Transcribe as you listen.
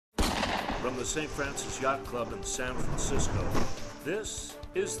From the St. Francis Yacht Club in San Francisco, this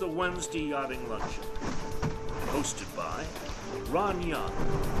is the Wednesday Yachting Luncheon, hosted by Ron Young.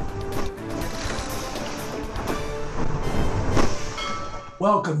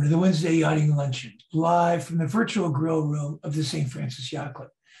 Welcome to the Wednesday Yachting Luncheon, live from the virtual grill room of the St. Francis Yacht Club.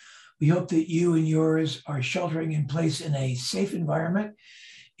 We hope that you and yours are sheltering in place in a safe environment,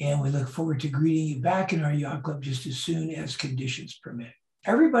 and we look forward to greeting you back in our yacht club just as soon as conditions permit.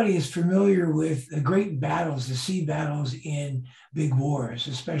 Everybody is familiar with the great battles, the sea battles in big wars,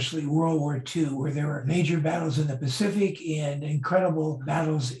 especially World War II, where there were major battles in the Pacific and incredible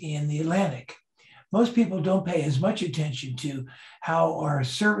battles in the Atlantic. Most people don't pay as much attention to how our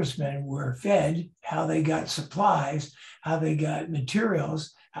servicemen were fed, how they got supplies, how they got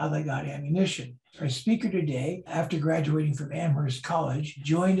materials, how they got ammunition. Our speaker today, after graduating from Amherst College,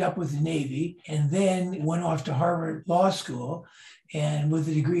 joined up with the Navy and then went off to Harvard Law School, and with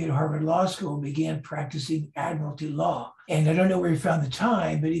a degree at Harvard Law School began practicing admiralty law. And I don't know where he found the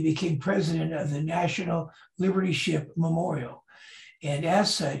time, but he became president of the National Liberty Ship Memorial, and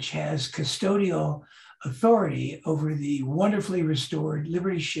as such has custodial authority over the wonderfully restored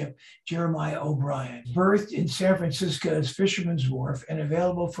Liberty ship Jeremiah O'Brien, berthed in San Francisco's Fisherman's Wharf and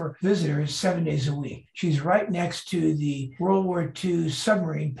available for visitors 7 days a week. She's right next to the World War II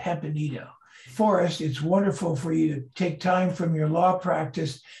submarine Pampanito. Forrest, it's wonderful for you to take time from your law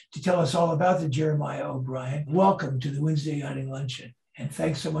practice to tell us all about the Jeremiah O'Brien. Welcome to the Wednesday Yachting Luncheon, and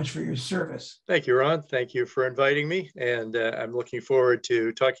thanks so much for your service. Thank you, Ron. Thank you for inviting me, and I'm looking forward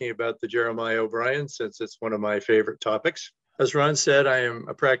to talking about the Jeremiah O'Brien since it's one of my favorite topics. As Ron said, I am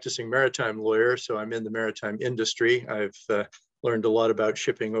a practicing maritime lawyer, so I'm in the maritime industry. I've learned a lot about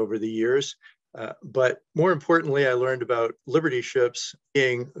shipping over the years. But more importantly, I learned about Liberty Ships,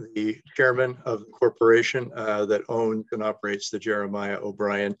 being the chairman of the corporation that owns and operates the Jeremiah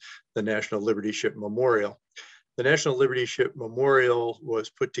O'Brien, the National Liberty Ship Memorial. The National Liberty Ship Memorial was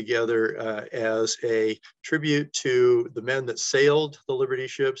put together as a tribute to the men that sailed the Liberty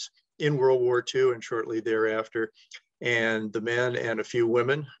ships in World War II and shortly thereafter, and the men and a few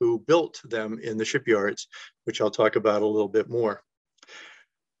women who built them in the shipyards, which I'll talk about a little bit more.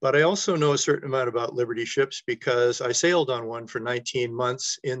 But I also know a certain amount about Liberty ships because I sailed on one for 19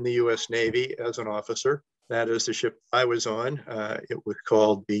 months in the U.S. Navy as an officer. That is the ship I was on. It was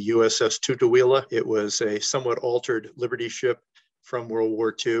called the USS Tutuila. It was a somewhat altered Liberty ship from World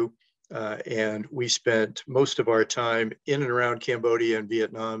War II. And we spent most of our time in and around Cambodia and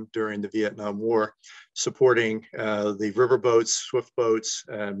Vietnam during the Vietnam War, supporting the river boats, swift boats,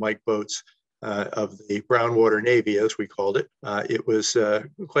 and Mike boats of the Brown Water Navy, as we called it. It was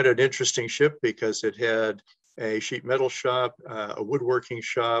quite an interesting ship because it had a sheet metal shop, a woodworking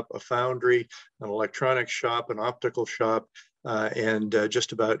shop, a foundry, an electronics shop, an optical shop, and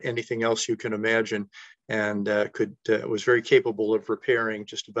just about anything else you can imagine, and was very capable of repairing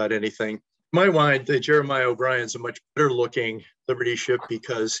just about anything. In my mind, the Jeremiah O'Brien is a much better looking Liberty ship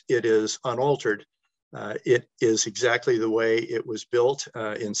because it is unaltered. It is exactly the way it was built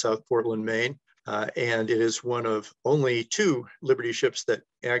in South Portland, Maine. And it is one of only two Liberty ships that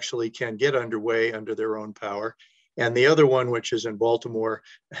actually can get underway under their own power. And the other one, which is in Baltimore,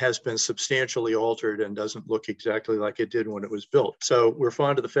 has been substantially altered and doesn't look exactly like it did when it was built. So we're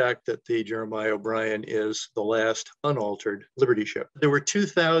fond of the fact that the Jeremiah O'Brien is the last unaltered Liberty ship. There were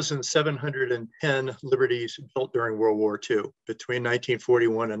 2,710 Liberties built during World War II, between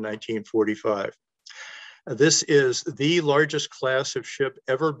 1941 and 1945. This is the largest class of ship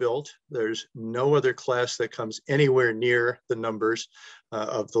ever built. There's no other class that comes anywhere near the numbers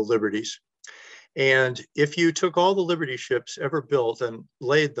of the Liberties. And if you took all the Liberty ships ever built and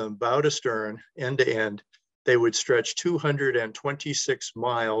laid them bow to stern, end to end, they would stretch 226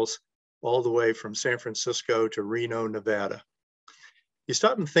 miles all the way from San Francisco to Reno, Nevada. You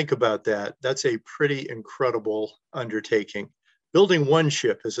stop and think about that. That's a pretty incredible undertaking. Building one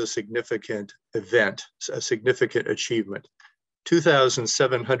ship is a significant event, a significant achievement.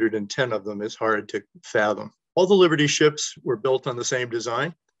 2,710 of them is hard to fathom. All the Liberty ships were built on the same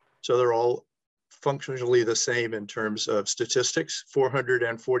design, so they're all functionally the same in terms of statistics: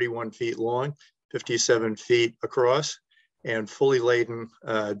 441 feet long, 57 feet across, and fully laden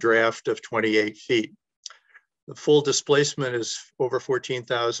draft of 28 feet. The full displacement is over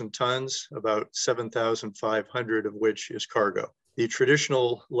 14,000 tons, about 7,500 of which is cargo. The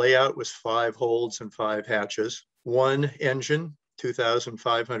traditional layout was 5 holds and 5 hatches, 1 engine,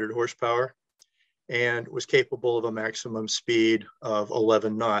 2,500 horsepower, and was capable of a maximum speed of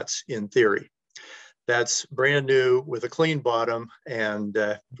 11 knots in theory. That's brand new with a clean bottom and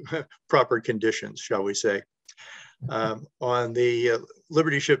proper conditions, shall we say. On the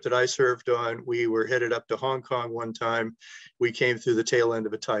Liberty ship that I served on, we were headed up to Hong Kong one time. We came through the tail end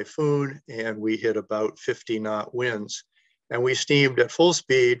of a typhoon and we hit about 50-knot winds. And we steamed at full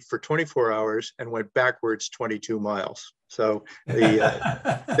speed for 24 hours and went backwards 22 miles. So they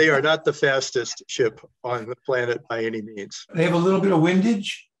are not the fastest ship on the planet by any means. They have a little bit of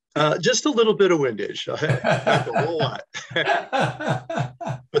windage? Just a little bit of windage, not a whole lot.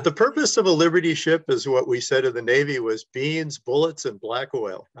 But the purpose of a Liberty ship, is what we said in the Navy, was beans, bullets, and black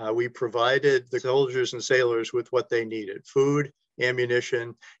oil. We provided the soldiers and sailors with what they needed: food,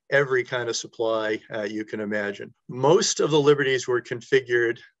 ammunition, every kind of supply you can imagine. Most of the Liberties were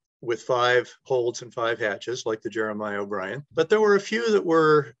configured with 5 holds and 5 hatches, like the Jeremiah O'Brien. But there were a few that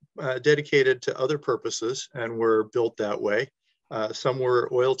were dedicated to other purposes and were built that way. Some were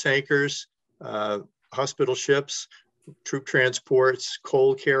oil tankers, hospital ships, troop transports,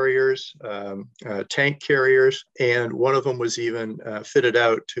 coal carriers, tank carriers, and one of them was even fitted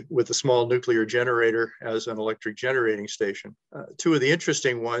out with a small nuclear generator as an electric generating station. 2 of the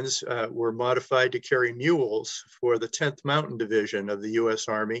interesting ones were modified to carry mules for the 10th Mountain Division of the U.S.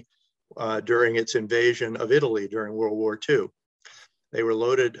 Army during its invasion of Italy during World War II. They were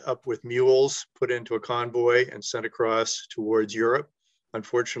loaded up with mules, put into a convoy, and sent across towards Europe.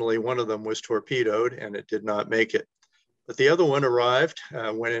 Unfortunately, one of them was torpedoed and it did not make it. But the other one arrived,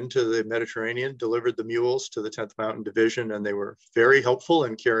 went into the Mediterranean, delivered the mules to the 10th Mountain Division, and they were very helpful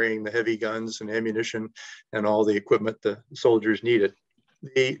in carrying the heavy guns and ammunition and all the equipment the soldiers needed.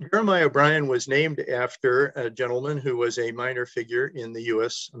 The Jeremiah O'Brien was named after a gentleman who was a minor figure in the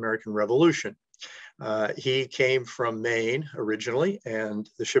U.S.-American Revolution. He came from Maine originally, and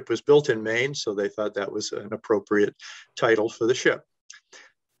the ship was built in Maine, so they thought that was an appropriate title for the ship.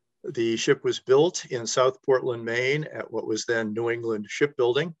 The ship was built in South Portland, Maine, at what was then New England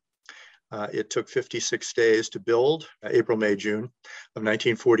Shipbuilding. It took 56 days to build, April, May, June of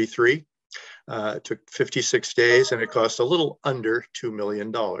 1943. It took 56 days, and it cost a little under $2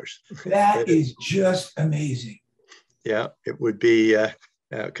 million. That is just amazing. Yeah, it would be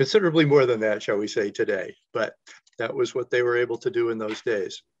considerably more than that, shall we say, today. But that was what they were able to do in those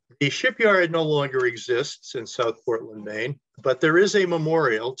days. The shipyard no longer exists in South Portland, Maine, but there is a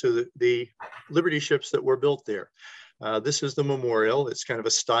memorial to the Liberty ships that were built there. This is the memorial. It's kind of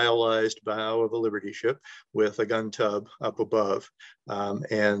a stylized bow of a Liberty ship with a gun tub up above.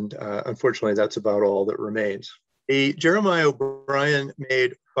 Unfortunately, that's about all that remains. The Jeremiah O'Brien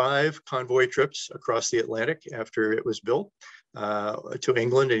made 5 convoy trips across the Atlantic after it was built, to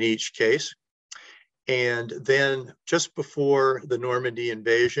England in each case. And then just before the Normandy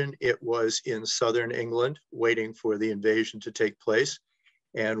invasion, it was in southern England waiting for the invasion to take place.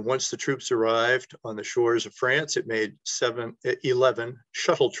 And once the troops arrived on the shores of France, it made 11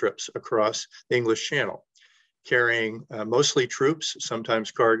 shuttle trips across the English Channel, carrying mostly troops,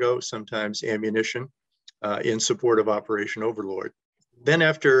 sometimes cargo, sometimes ammunition, in support of Operation Overlord. Then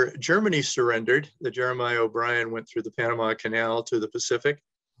after Germany surrendered, the Jeremiah O'Brien went through the Panama Canal to the Pacific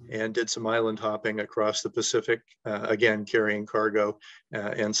and did some island hopping across the Pacific, again, carrying cargo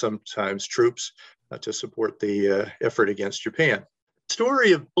and sometimes troops to support the effort against Japan. The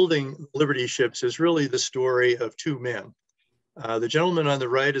story of building Liberty ships is really the story of 2 men. The gentleman on the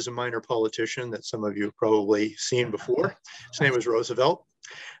right is a minor politician that some of you have probably seen before. His name was Roosevelt.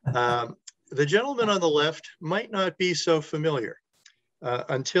 The gentleman on the left might not be so familiar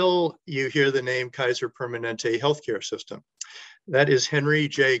until you hear the name Kaiser Permanente Healthcare System. That is Henry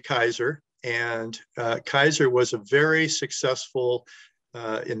J. Kaiser, and Kaiser was a very successful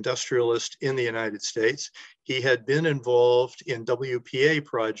industrialist in the United States. He had been involved in WPA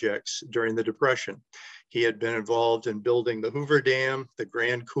projects during the Depression. He had been involved in building the Hoover Dam, the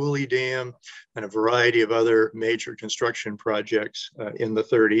Grand Coulee Dam, and a variety of other major construction projects in the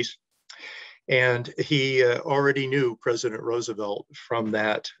 30s. And he already knew President Roosevelt from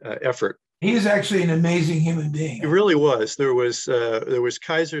that effort. He is actually an amazing human being. He really was. There was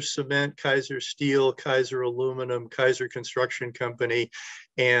Kaiser Cement, Kaiser Steel, Kaiser Aluminum, Kaiser Construction Company,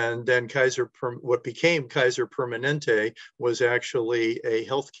 and then what became Kaiser Permanente was actually a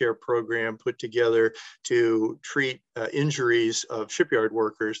healthcare program put together to treat injuries of shipyard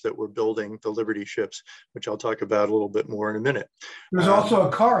workers that were building the Liberty ships, which I'll talk about a little bit more in a minute. There was also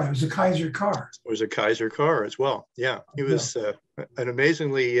a car. It was a Kaiser car. It was a Kaiser car as well. Yeah, he was an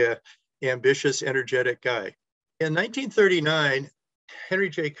amazingly ambitious, energetic guy. In 1939, Henry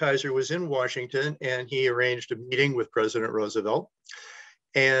J. Kaiser was in Washington and he arranged a meeting with President Roosevelt.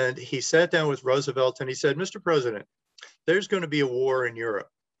 And he sat down with Roosevelt and he said, "Mr. President, there's going to be a war in Europe.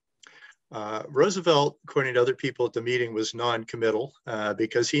 Roosevelt, according to other people at the meeting, was non-committal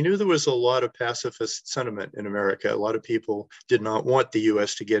because he knew there was a lot of pacifist sentiment in America. A lot of people did not want the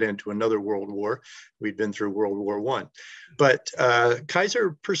US to get into another world war. We'd been through World War I. But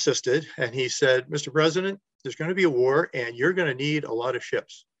Kaiser persisted, and he said, Mr. President, there's going to be a war, and you're going to need a lot of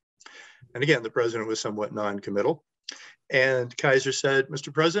ships. And again, the president was somewhat non-committal. And Kaiser said,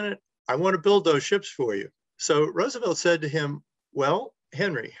 Mr. President, I want to build those ships for you. So Roosevelt said to him, well,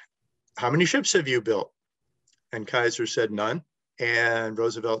 Henry, how many ships have you built? And Kaiser said, none. And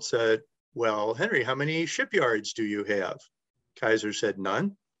Roosevelt said, well, Henry, how many shipyards do you have? Kaiser said,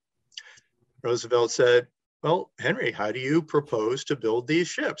 none. Roosevelt said, well, Henry, how do you propose to build these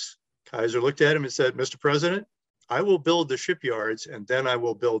ships? Kaiser looked at him and said, Mr. President, I will build the shipyards and then I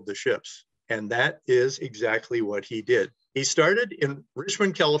will build the ships. And that is exactly what he did. He started in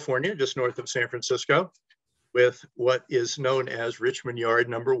Richmond, California, just north of San Francisco, with what is known as Richmond Yard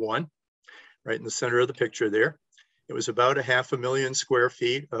number 1. Right in the center of the picture there. It was about 500,000 square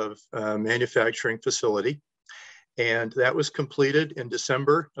feet of manufacturing facility. And that was completed in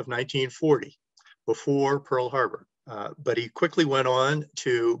December of 1940, before Pearl Harbor. But he quickly went on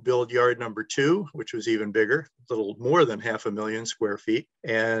to build yard number 2, which was even bigger, a little more than 500,000 square feet.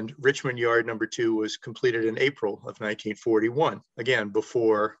 And Richmond Yard number 2 was completed in April of 1941, again,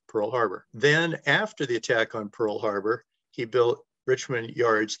 before Pearl Harbor. Then after the attack on Pearl Harbor, he built Richmond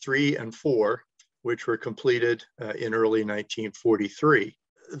Yards 3 and 4, which were completed in early 1943.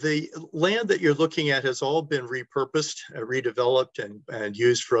 The land that you're looking at has all been repurposed, redeveloped, and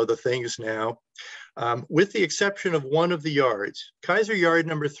used for other things now, with the exception of one of the yards. Kaiser Yard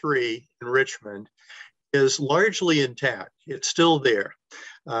number 3 in Richmond is largely intact. It's still there.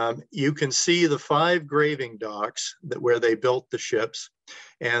 You can see the 5 graving docks where they built the ships.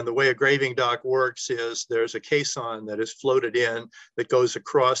 And the way a graving dock works is there's a caisson that is floated in that goes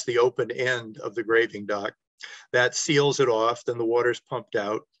across the open end of the graving dock. That seals it off, then the water's pumped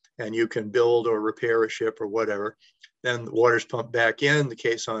out, and you can build or repair a ship or whatever. Then the water's pumped back in, the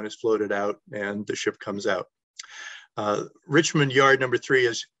caisson is floated out, and the ship comes out. Richmond Yard number 3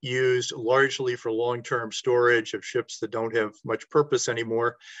 is used largely for long-term storage of ships that don't have much purpose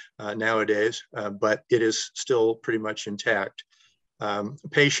anymore nowadays, but it is still pretty much intact.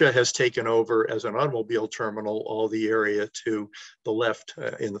 Pasha has taken over as an automobile terminal all the area to the left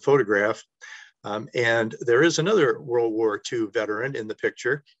in the photograph. And there is another World War II veteran in the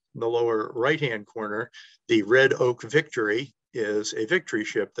picture. In the lower right-hand corner, the Red Oak Victory is a victory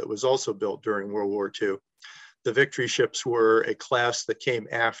ship that was also built during World War II. The victory ships were a class that came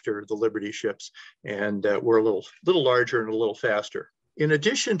after the Liberty ships and were a little larger and a little faster. In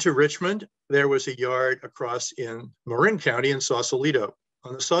addition to Richmond, there was a yard across in Marin County in Sausalito.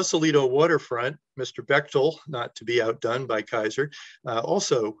 On the Sausalito waterfront, Mr. Bechtel, not to be outdone by Kaiser,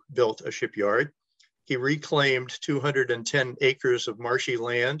 also built a shipyard. He reclaimed 210 acres of marshy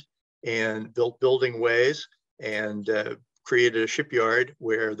land and built building ways and created a shipyard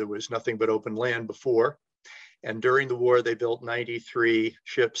where there was nothing but open land before. And during the war, they built 93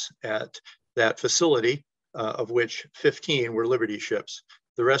 ships at that facility, of which 15 were Liberty ships.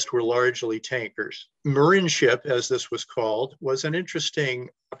 The rest were largely tankers. Marin Ship, as this was called, was an interesting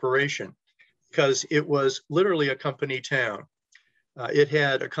operation because it was literally a company town. It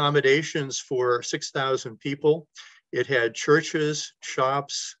had accommodations for 6,000 people. It had churches,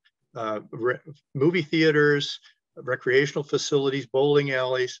 shops, movie theaters, recreational facilities, bowling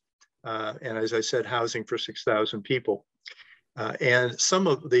alleys, and as I said, housing for 6,000 people. And some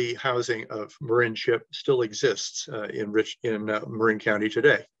of the housing of Marin Ship still exists in Marin County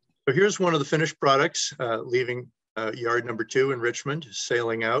today. So here's one of the finished products, leaving yard number 2 in Richmond,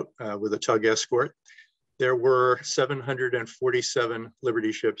 sailing out with a tug escort. There were 747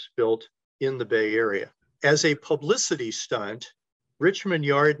 Liberty ships built in the Bay Area. As a publicity stunt, Richmond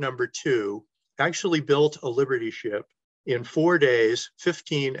Yard number 2 actually built a Liberty ship in 4 days,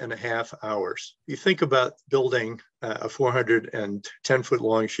 15 and a half hours. You think about building a 410-foot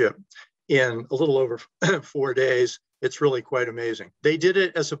long ship in a little over 4 days, it's really quite amazing. They did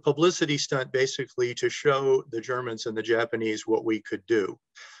it as a publicity stunt, basically to show the Germans and the Japanese what we could do.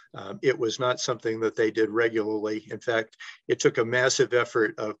 It was not something that they did regularly. In fact, it took a massive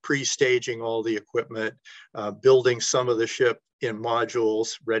effort of pre-staging all the equipment, building some of the ship in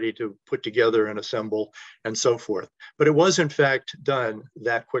modules ready to put together and assemble and so forth. But it was in fact done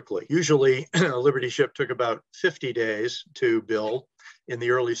that quickly. Usually a Liberty ship took about 50 days to build in the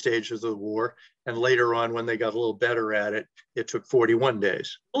early stages of the war. And later on, when they got a little better at it, it took 41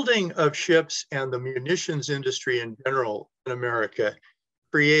 days. Building of ships and the munitions industry in general in America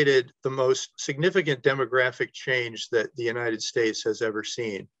created the most significant demographic change that the United States has ever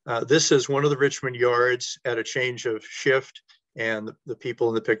seen. This is one of the Richmond yards at a change of shift, and the people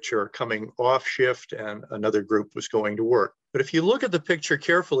in the picture are coming off shift and another group was going to work. But if you look at the picture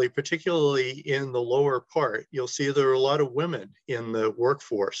carefully, particularly in the lower part, you'll see there are a lot of women in the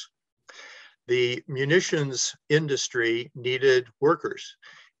workforce. The munitions industry needed workers,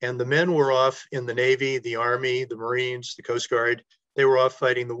 and the men were off in the Navy, the Army, the Marines, the Coast Guard. They were off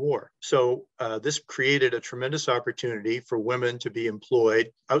fighting the war. So this created a tremendous opportunity for women to be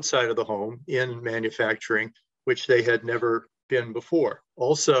employed outside of the home in manufacturing, which they had never been before.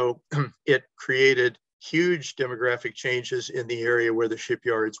 Also, it created huge demographic changes in the area where the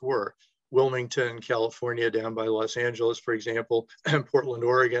shipyards were. Wilmington, California, down by Los Angeles, for example, Portland,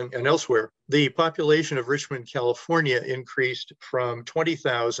 Oregon, and elsewhere. The population of Richmond, California increased from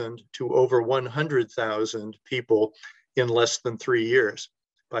 20,000 to over 100,000 people in less than 3 years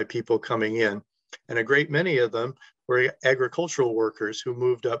by people coming in. And a great many of them were agricultural workers who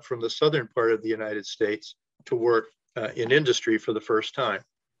moved up from the southern part of the United States to work in industry for the first time.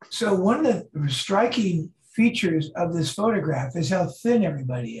 So one of the striking features of this photograph is how thin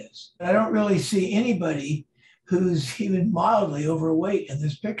everybody is. I don't really see anybody who's even mildly overweight in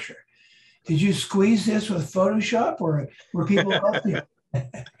this picture. Did you squeeze this with Photoshop, or were people healthy?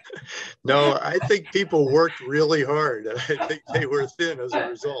 No, I think people worked really hard. I think they were thin as a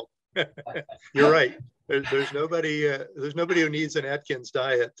result. You're right. There's nobody who needs an Atkins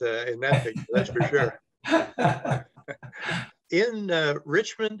diet in that picture, that's for sure. In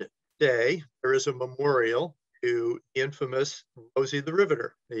Richmond Day, there is a memorial to the infamous Rosie the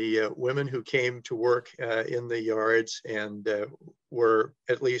Riveter, the women who came to work in the yards and were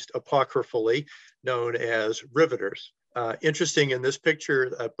at least apocryphally known as riveters. Interesting in this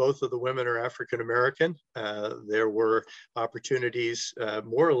picture, both of the women are African American. There were opportunities,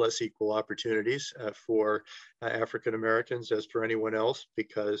 more or less equal opportunities for African Americans as for anyone else,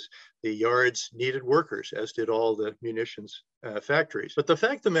 because the yards needed workers, as did all the munitions factories. But the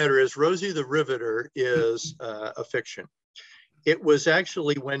fact of the matter is, Rosie the Riveter is a fiction. It was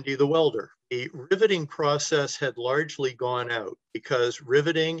actually Wendy the welder. The riveting process had largely gone out because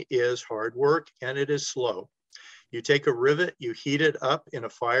riveting is hard work and it is slow. You take a rivet, you heat it up in a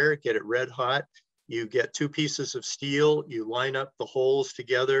fire, get it red hot. You get 2 pieces of steel, you line up the holes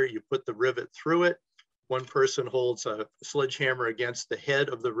together, you put the rivet through it. One person holds a sledgehammer against the head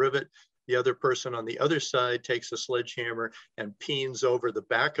of the rivet. The other person on the other side takes a sledgehammer and peens over the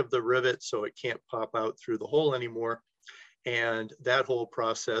back of the rivet so it can't pop out through the hole anymore. And that whole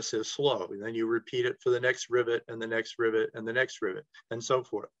process is slow. And then you repeat it for the next rivet and the next rivet and the next rivet and so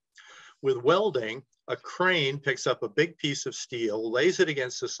forth. With welding, a crane picks up a big piece of steel, lays it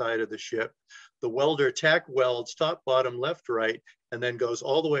against the side of the ship. The welder tack welds top, bottom, left, right, and then goes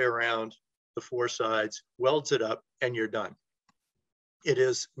all the way around the 4 sides, welds it up, and you're done. It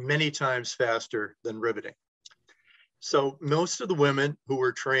is many times faster than riveting. So most of the women who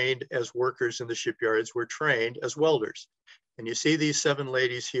were trained as workers in the shipyards were trained as welders. And you see these 7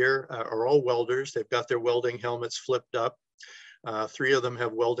 ladies here are all welders. They've got their welding helmets flipped up. 3 of them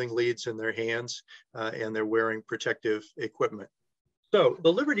have welding leads in their hands, and they're wearing protective equipment. So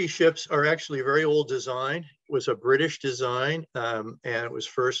the Liberty ships are actually a very old design. It was a British design, and it was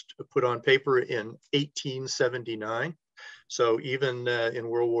first put on paper in 1879. So even in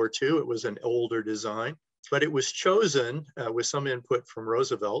World War II, it was an older design, but it was chosen with some input from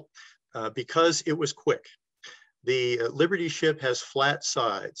Roosevelt because it was quick. The Liberty ship has flat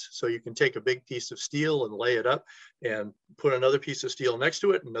sides, so you can take a big piece of steel and lay it up and put another piece of steel next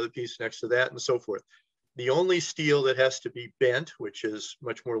to it, another piece next to that, and so forth. The only steel that has to be bent, which is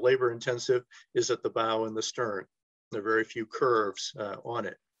much more labor intensive, is at the bow and the stern. There are very few curves on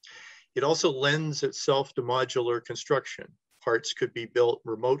it. It also lends itself to modular construction. Parts could be built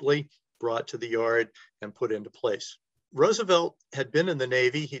remotely, brought to the yard, and put into place. Roosevelt had been in the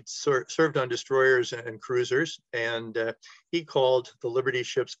Navy. He'd served on destroyers and cruisers, and he called the Liberty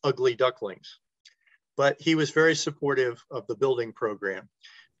ships ugly ducklings. But he was very supportive of the building program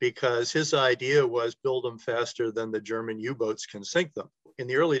because his idea was build them faster than the German U-boats can sink them. In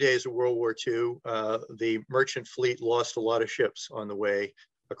the early days of World War II, the merchant fleet lost a lot of ships on the way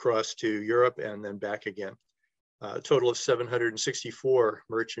across to Europe and then back again. A total of 764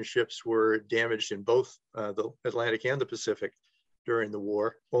 merchant ships were damaged in both the Atlantic and the Pacific during the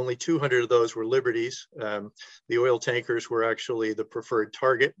war. Only 200 of those were Liberties. The oil tankers were actually the preferred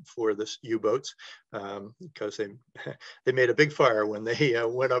target for the U-boats because they made a big fire when they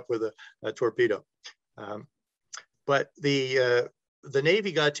went up with a torpedo. But the the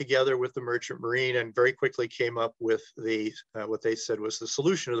Navy got together with the Merchant Marine and very quickly came up with the what they said was the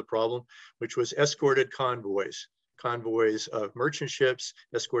solution to the problem, which was escorted convoys. Convoys of merchant ships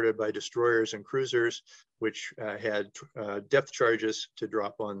escorted by destroyers and cruisers, which had depth charges to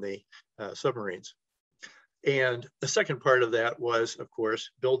drop on the submarines. And the second part of that was, of course,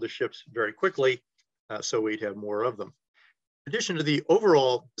 build the ships very quickly so we'd have more of them. In addition to the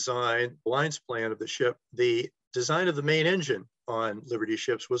overall design, lines plan of the ship, the design of the main engine on Liberty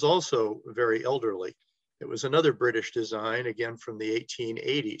ships was also very elderly. It was another British design, again from the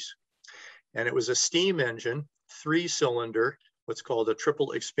 1880s. And it was a steam engine, 3-cylinder, what's called a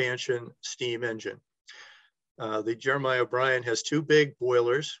triple expansion steam engine. The Jeremiah O'Brien has 2 big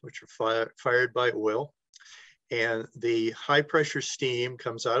boilers, which are fired by oil. And the high pressure steam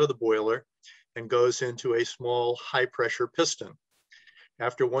comes out of the boiler and goes into a small high pressure piston.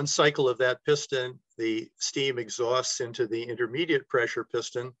 After one cycle of that piston, the steam exhausts into the intermediate pressure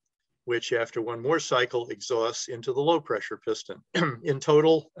piston, which after one more cycle exhausts into the low pressure piston. In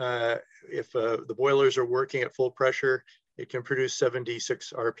total, if the boilers are working at full pressure, it can produce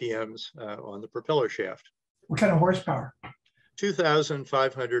 76 RPMs on the propeller shaft. What kind of horsepower?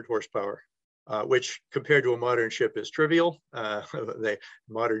 2,500 horsepower. Which compared to a modern ship is trivial.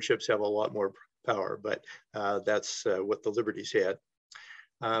 Modern ships have a lot more power, but that's what the Liberties had.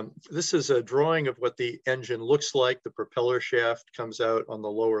 This is a drawing of what the engine looks like. The propeller shaft comes out on the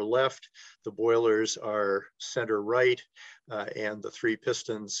lower left. The boilers are center right, and the 3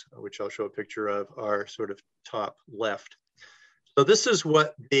 pistons, which I'll show a picture of, are sort of top left. So this is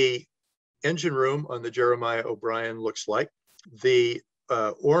what the engine room on the Jeremiah O'Brien looks like. The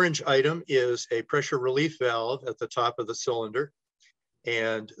orange item is a pressure relief valve at the top of the cylinder.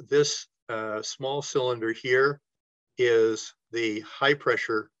 And this small cylinder here is the high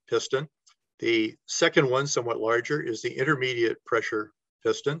pressure piston. The second one, somewhat larger, is the intermediate pressure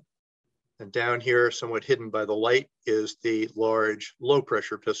piston. And down here, somewhat hidden by the light, is the large low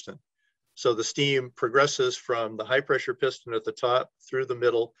pressure piston. So the steam progresses from the high pressure piston at the top through the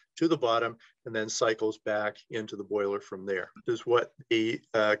middle to the bottom, and then cycles back into the boiler from there. This is what the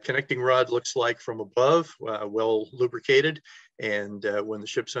connecting rod looks like from above, well lubricated. And when the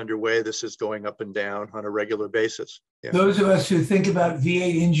ship's underway, this is going up and down on a regular basis. Yeah. Those of us who think about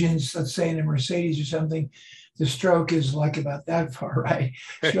V8 engines, let's say in a Mercedes or something, the stroke is like about that far, right?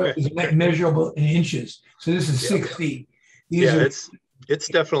 Stroke is measurable in inches. So this is 6 feet. It's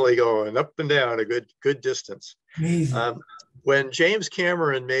definitely going up and down a good distance. Amazing. When James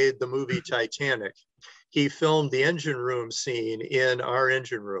Cameron made the movie Titanic, he filmed the engine room scene in our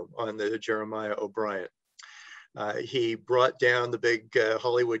engine room on the Jeremiah O'Brien. He brought down the big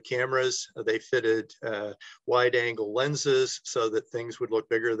Hollywood cameras. They fitted wide angle lenses so that things would look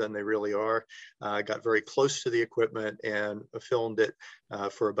bigger than they really are. Got very close to the equipment and filmed it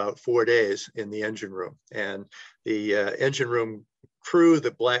for about 4 days in the engine room. And the engine room crew, the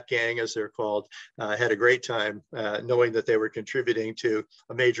Black Gang as they're called, had a great time knowing that they were contributing to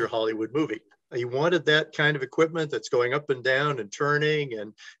a major Hollywood movie. He wanted that kind of equipment that's going up and down and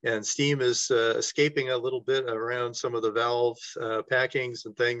turning, and steam is escaping a little bit around some of the valves, packings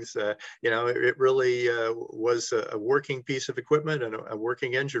and things. It really was a working piece of equipment and a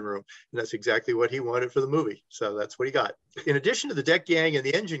working engine room. And that's exactly what he wanted for the movie. So that's what he got. In addition to the deck gang and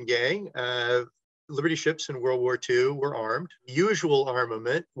the engine gang, Liberty ships in World War II were armed. Usual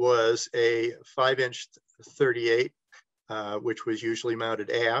armament was a 5-inch 38, which was usually mounted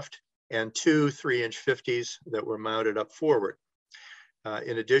aft, and 2 3-inch 50s that were mounted up forward.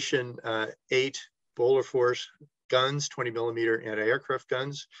 In addition, 8 Bowler Force guns, 20 millimeter anti-aircraft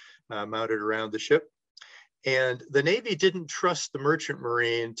guns mounted around the ship. And the Navy didn't trust the Merchant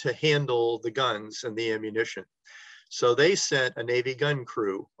Marine to handle the guns and the ammunition. So they sent a Navy gun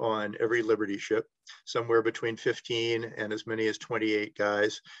crew on every Liberty ship, somewhere between 15 and as many as 28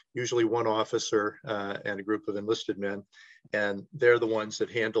 guys, usually one officer and a group of enlisted men. And they're the ones that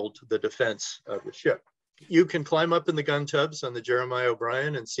handled the defense of the ship. You can climb up in the gun tubs on the Jeremiah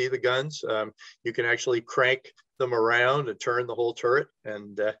O'Brien and see the guns. You can actually crank them around and turn the whole turret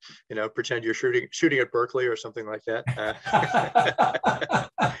and pretend you're shooting at Berkeley or something like that.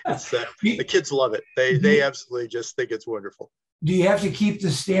 The kids love it. They absolutely just think it's wonderful. Do you have to keep the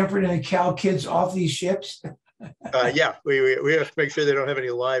Stanford and the Cal kids off these ships? Yeah, we have to make sure they don't have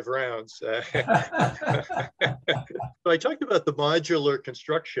any live rounds. So I talked about the modular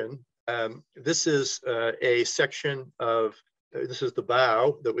construction. This is a section of, this is the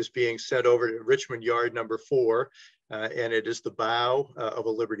bow that was being sent over to Richmond Yard number 4, and it is the bow of a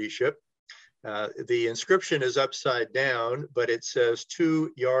Liberty ship. The inscription is upside down, but it says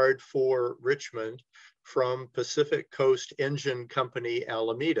to Yard 4 Richmond, from Pacific Coast Engine Company,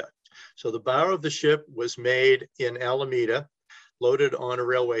 Alameda. So the bow of the ship was made in Alameda, loaded on a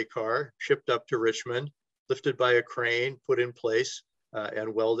railway car, shipped up to Richmond, lifted by a crane, put in place,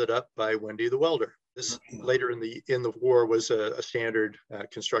 and welded up by Wendy the welder. This later in the war was a standard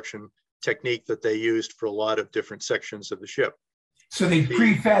construction technique that they used for a lot of different sections of the ship. So they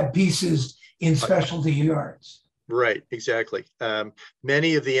prefab pieces in specialty yards. Right, exactly.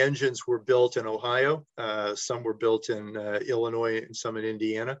 Many of the engines were built in Ohio. Some were built in Illinois and some in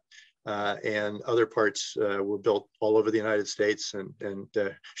Indiana. And other parts were built all over the United States and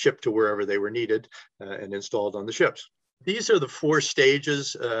shipped to wherever they were needed and installed on the ships. These are the 4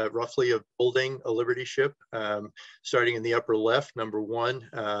 stages, roughly, of building a Liberty ship. Starting in the upper left, number 1,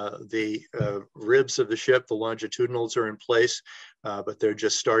 the ribs of the ship, the longitudinals are in place, but they're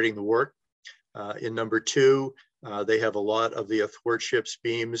just starting the work. In number 2, they have a lot of the athwartship's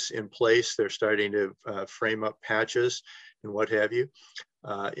beams in place. They're starting to frame up patches and what have you.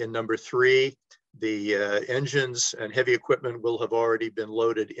 In number 3, the engines and heavy equipment will have already been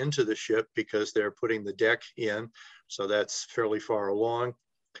loaded into the ship because they're putting the deck in. So that's fairly far along.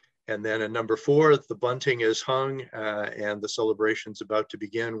 And then in number 4, the bunting is hung and the celebration's about to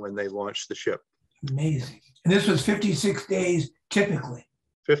begin when they launch the ship. Amazing. And this was 56 days typically.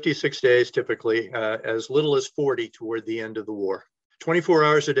 56 days typically, as little as 40 toward the end of the war. 24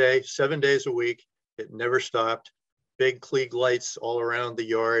 hours a day, 7 days a week. It never stopped. Big Klieg lights all around the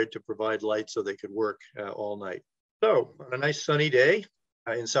yard to provide light so they could work all night. So on a nice sunny day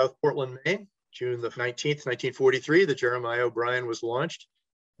in South Portland, Maine, June the 19th, 1943, the Jeremiah O'Brien was launched.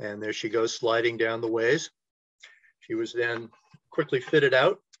 And there she goes sliding down the ways. She was then quickly fitted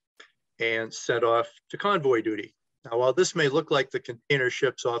out and sent off to convoy duty. Now, while this may look like the container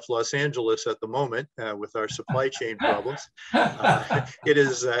ships off Los Angeles at the moment with our supply chain problems, it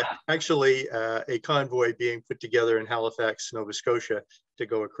is actually a convoy being put together in Halifax, Nova Scotia to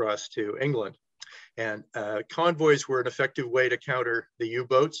go across to England. And convoys were an effective way to counter the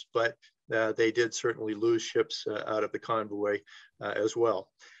U-boats, but they did certainly lose ships out of the convoy as well.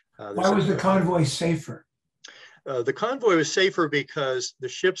 Why was the convoy safer? The convoy was safer because the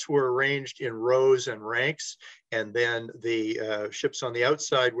ships were arranged in rows and ranks, and then the ships on the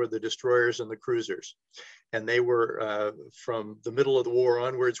outside were the destroyers and the cruisers. And they were, from the middle of the war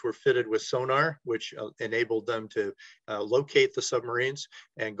onwards, were fitted with sonar, which enabled them to locate the submarines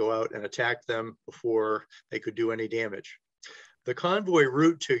and go out and attack them before they could do any damage. The convoy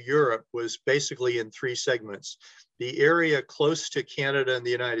route to Europe was basically in 3 segments. The area close to Canada and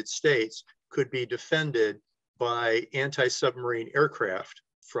the United States could be defended by anti-submarine aircraft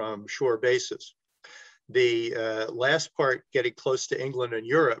from shore bases. The last part, getting close to England and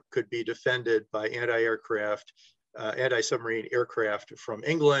Europe, could be defended by anti-submarine aircraft from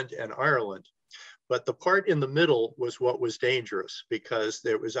England and Ireland. But the part in the middle was what was dangerous because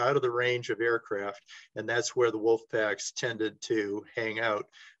it was out of the range of aircraft, and that's where the wolf packs tended to hang out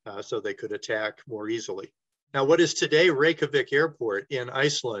so they could attack more easily. Now, what is today Reykjavik Airport in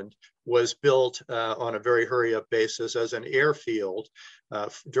Iceland was built on a very hurry-up basis as an airfield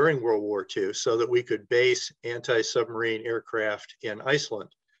during World War II so that we could base anti-submarine aircraft in Iceland.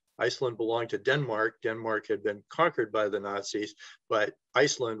 Iceland belonged to Denmark. Denmark had been conquered by the Nazis, but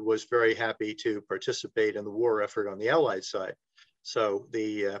Iceland was very happy to participate in the war effort on the Allied side. So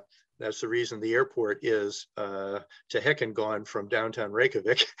that's the reason the airport is to heck and gone from downtown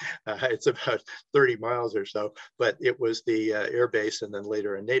Reykjavik. It's about 30 miles or so, but it was the air base and then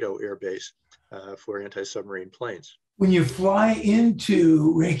later a NATO air base for anti-submarine planes. When you fly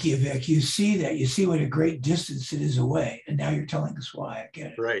into Reykjavik, you see that. You see what a great distance it is away. And now you're telling us why. I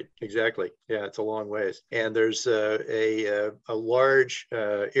get it. Right, exactly. Yeah, it's a long ways. And there's a large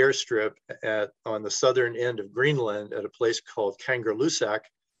airstrip on the southern end of Greenland at a place called Kangerlussuaq,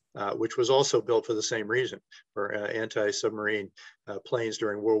 which was also built for the same reason, for anti-submarine planes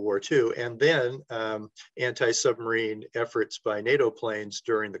during World War II, and then anti-submarine efforts by NATO planes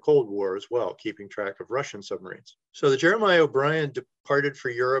during the Cold War as well, keeping track of Russian submarines. So the Jeremiah O'Brien departed for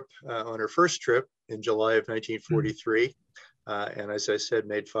Europe on her first trip in July of 1943, and as I said,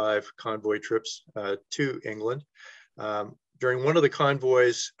 made 5 convoy trips to England. During one of the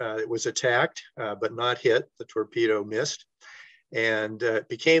convoys, it was attacked, but not hit. The torpedo missed. And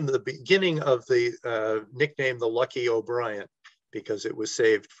became the beginning of the nickname, the Lucky O'Brien, because it was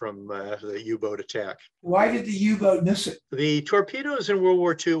saved from the U-boat attack. Why did the U-boat miss it? The torpedoes in World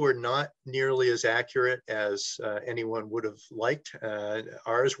War II were not nearly as accurate as anyone would have liked.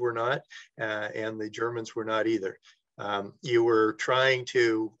 Ours were not, and the Germans were not either. You were trying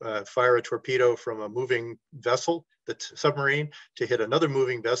to fire a torpedo from a moving vessel, the submarine, to hit another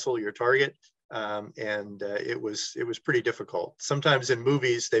moving vessel, your target. It was pretty difficult. Sometimes in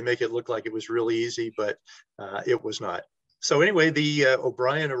movies, they make it look like it was really easy, but it was not. So anyway, the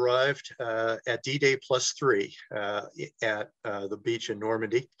O'Brien arrived at D-Day +3 at the beach in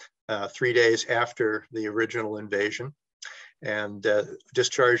Normandy, 3 days after the original invasion, and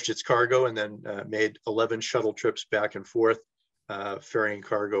discharged its cargo, and then made 11 shuttle trips back and forth, ferrying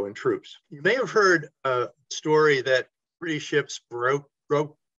cargo and troops. You may have heard a story that British ships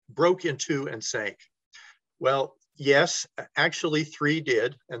broke into and sank. Well, yes, actually 3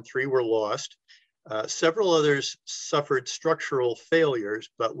 did, and 3 were lost. Several others suffered structural failures,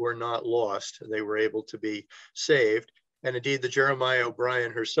 but were not lost. They were able to be saved. And indeed, the Jeremiah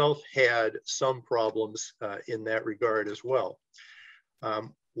O'Brien herself had some problems in that regard as well.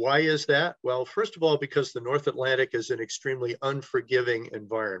 Why is that? Well, first of all, because the North Atlantic is an extremely unforgiving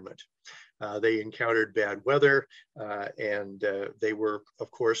environment. They encountered bad weather, and they were, of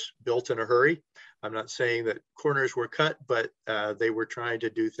course, built in a hurry. I'm not saying that corners were cut, but they were trying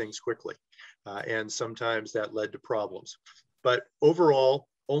to do things quickly. And sometimes that led to problems. But overall,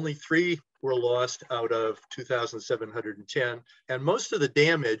 only 3 were lost out of 2,710. And most of the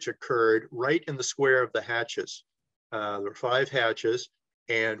damage occurred right in the square of the hatches. There were 5 hatches,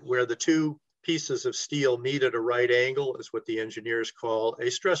 and where the 2 pieces of steel meet at a right angle is what the engineers call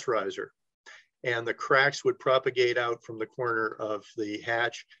a stress riser. And the cracks would propagate out from the corner of the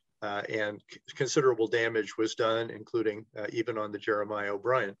hatch, and considerable damage was done, including even on the Jeremiah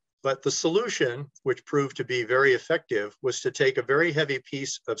O'Brien. But the solution, which proved to be very effective, was to take a very heavy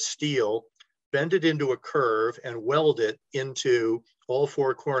piece of steel, bend it into a curve, and weld it into all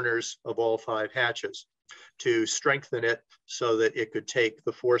 4 corners of all 5 hatches to strengthen it so that it could take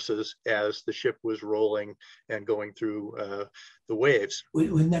the forces as the ship was rolling and going through the waves.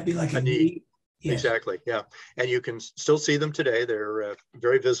 Wouldn't that be like a knee? Yes. Exactly, yeah. And you can still see them today. They're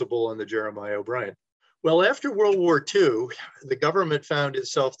very visible on the Jeremiah O'Brien. Well, after World War II, the government found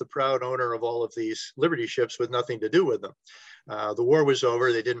itself the proud owner of all of these Liberty ships with nothing to do with them. The war was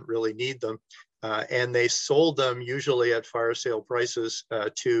over, they didn't really need them, and they sold them usually at fire sale prices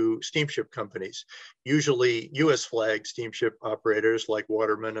to steamship companies, usually US flag steamship operators like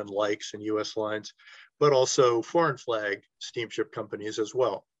Waterman and Lykes and US Lines, but also foreign flag steamship companies as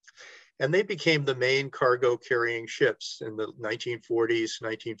well. And they became the main cargo carrying ships in the 1940s,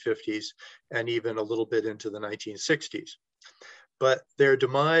 1950s, and even a little bit into the 1960s. But their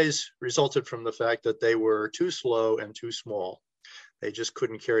demise resulted from the fact that they were too slow and too small. They just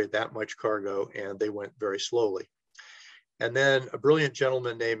couldn't carry that much cargo, and they went very slowly. And then a brilliant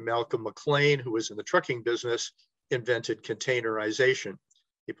gentleman named Malcolm McLean, who was in the trucking business, invented containerization.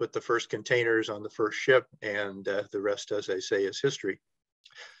 He put the first containers on the first ship, and the rest, as I say, is history.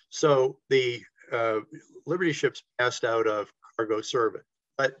 So the Liberty ships passed out of cargo service.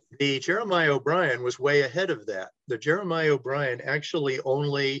 But the Jeremiah O'Brien was way ahead of that. The Jeremiah O'Brien actually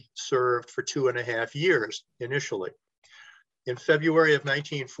only served for 2.5 years initially. In February of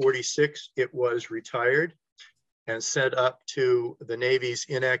 1946, it was retired and sent up to the Navy's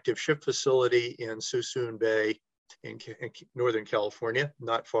inactive ship facility in Suisun Bay in Northern California,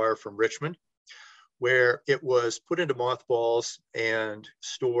 not far from Richmond, where it was put into mothballs and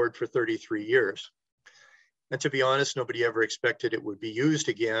stored for 33 years. And to be honest, nobody ever expected it would be used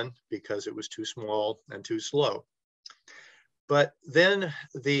again because it was too small and too slow. But then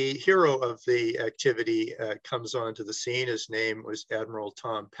the hero of the activity comes onto the scene. His name was Admiral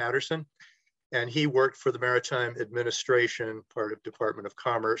Tom Patterson, and he worked for the Maritime Administration, part of Department of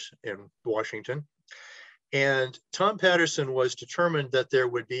Commerce in Washington. And Tom Patterson was determined that there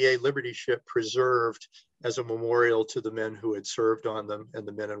would be a Liberty ship preserved as a memorial to the men who had served on them and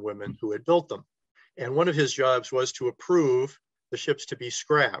the men and women who had built them. And one of his jobs was to approve the ships to be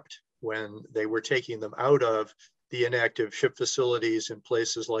scrapped when they were taking them out of the inactive ship facilities in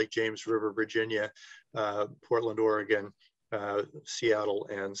places like James River, Virginia, Portland, Oregon, Seattle,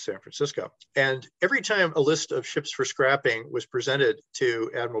 and San Francisco. And every time a list of ships for scrapping was presented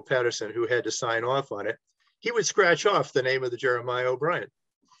to Admiral Patterson, who had to sign off on it, he would scratch off the name of the Jeremiah O'Brien.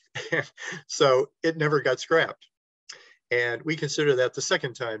 So it never got scrapped. And we consider that the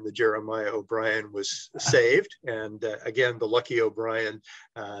second time the Jeremiah O'Brien was saved. And again, the Lucky O'Brien's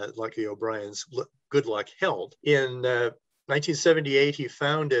good luck held. In 1978, he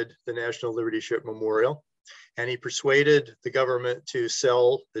founded the National Liberty Ship Memorial, and he persuaded the government to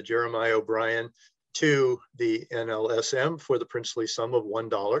sell the Jeremiah O'Brien to the NLSM for the princely sum of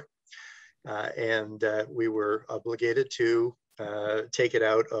 $1. And we were obligated to take it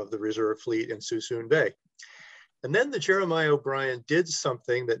out of the reserve fleet in Suisun Bay. And then the Jeremiah O'Brien did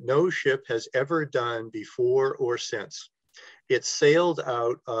something that no ship has ever done before or since. It sailed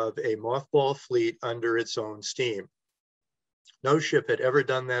out of a mothball fleet under its own steam. No ship had ever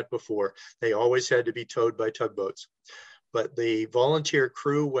done that before. They always had to be towed by tugboats. But the volunteer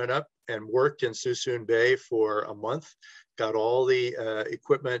crew went up and worked in Suisun Bay for a month, got all the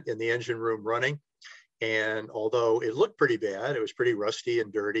equipment in the engine room running. And although it looked pretty bad, it was pretty rusty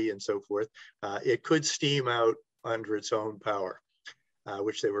and dirty and so forth, it could steam out under its own power,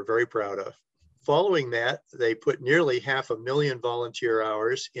 which they were very proud of. Following that, they put nearly 500,000 volunteer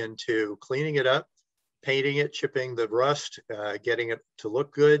hours into cleaning it up, painting it, chipping the rust, getting it to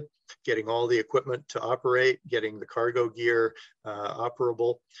look good, getting all the equipment to operate, getting the cargo gear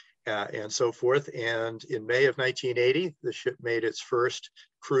operable, and so forth. And in May of 1980, the ship made its first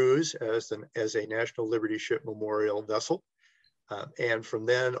cruise as a National Liberty Ship Memorial vessel. And from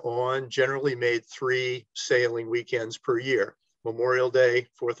then on, generally made 3 sailing weekends per year: Memorial Day,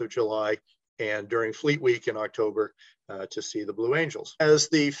 4th of July, and during Fleet Week in October to see the Blue Angels. As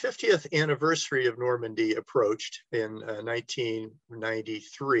the 50th anniversary of Normandy approached in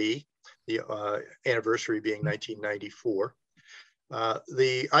 1993, the anniversary being 1994,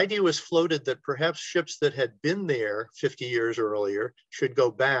 the idea was floated that perhaps ships that had been there 50 years earlier should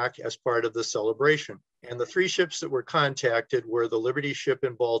go back as part of the celebration. And the 3 ships that were contacted were the Liberty Ship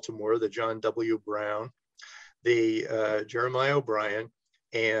in Baltimore, the John W. Brown, the Jeremiah O'Brien,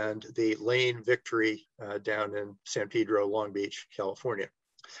 and the Lane Victory down in San Pedro, Long Beach, California.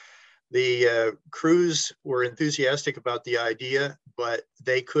 The crews were enthusiastic about the idea, but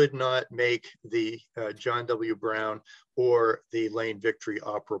they could not make the John W. Brown or the Lane Victory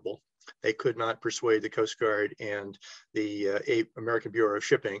operable. They could not persuade the Coast Guard and the American Bureau of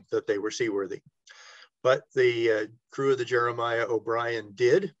Shipping that they were seaworthy. But the crew of the Jeremiah O'Brien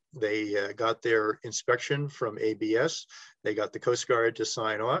did. They got their inspection from ABS. They got the Coast Guard to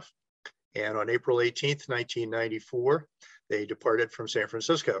sign off. And on April 18th, 1994, they departed from San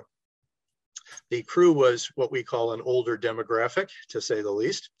Francisco. The crew was what we call an older demographic, to say the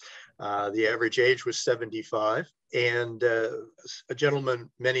least. The average age was 75. And a gentleman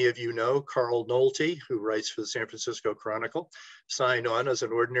many of you know, Carl Nolte, who writes for the San Francisco Chronicle, signed on as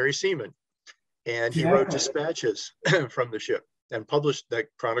an ordinary seaman. And he wrote dispatches from the ship and published, that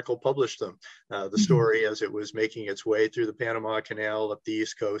Chronicle published them, the story as it was making its way through the Panama Canal, up the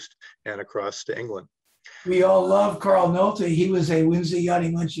East Coast, and across to England. We all love Carl Nolte. He was a Wednesday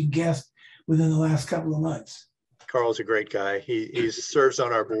Yachting Luncheon guest within the last couple of months. Carl's a great guy. He serves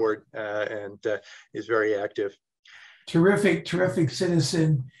on our board and is very active. Terrific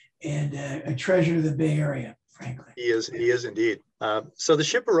citizen and a treasure of the Bay Area, frankly. He is indeed. So the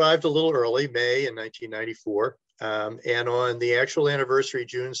ship arrived a little early, May in 1994. And on the actual anniversary,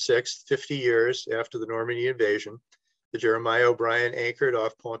 June 6th, 50 years after the Normandy invasion, the Jeremiah O'Brien anchored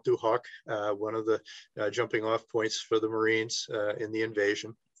off Pont du Hoc, one of the jumping off points for the Marines in the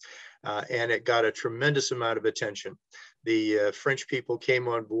invasion. And it got a tremendous amount of attention. The French people came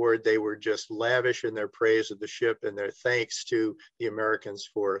on board. They were just lavish in their praise of the ship and their thanks to the Americans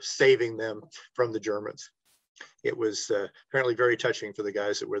for saving them from the Germans. It was apparently very touching for the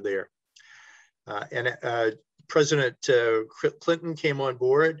guys that were there. President Clinton came on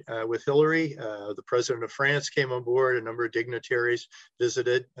board with Hillary. The president of France came on board. A number of dignitaries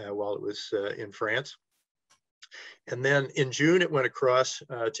visited while it was in France. And then in June, it went across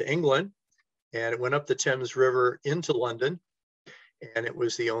to England, and it went up the Thames River into London. And it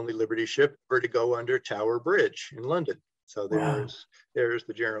was the only Liberty ship ever to go under Tower Bridge in London. So there's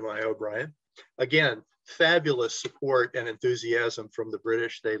the Jeremiah O'Brien. Again, fabulous support and enthusiasm from the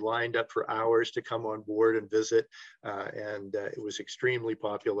British. They lined up for hours to come on board and visit, and it was extremely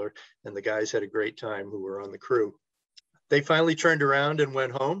popular, and the guys had a great time who were on the crew. They finally turned around and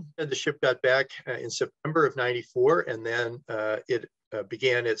went home. The ship got back in September of '94, and then it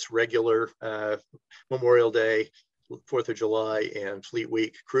began its regular Memorial Day, 4th of July, and Fleet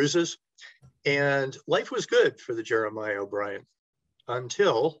Week cruises. And life was good for the Jeremiah O'Brien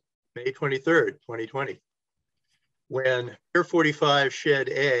until May 23rd, 2020, when Pier 45 Shed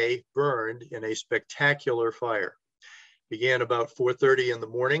A burned in a spectacular fire. Began about 4:30 in the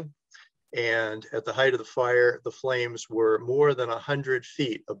morning, and at the height of the fire, the flames were more than 100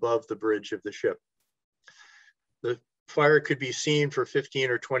 feet above the bridge of the ship. The fire could be seen for 15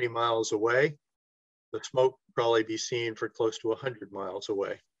 or 20 miles away. The smoke could probably be seen for close to 100 miles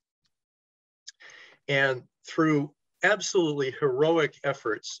away. And through absolutely heroic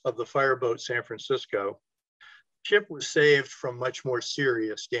efforts of the fireboat San Francisco, the ship was saved from much more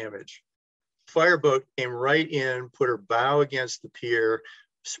serious damage. The fireboat came right in, put her bow against the pier,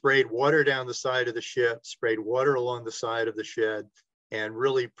 sprayed water down the side of the ship, sprayed water along the side of the shed, and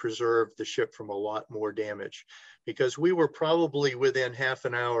really preserved the ship from a lot more damage, because we were probably within half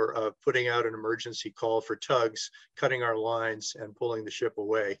an hour of putting out an emergency call for tugs, cutting our lines and pulling the ship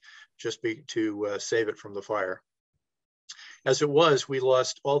away just to save it from the fire. As it was, we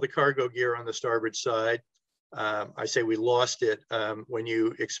lost all the cargo gear on the starboard side. I say we lost it. When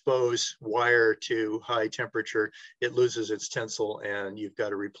you expose wire to high temperature, it loses its tensile and you've got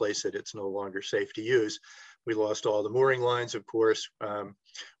to replace it. It's no longer safe to use. We lost all the mooring lines, of course.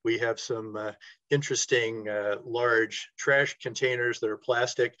 We have some interesting large trash containers that are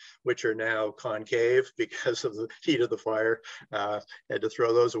plastic, which are now concave because of the heat of the fire. Had to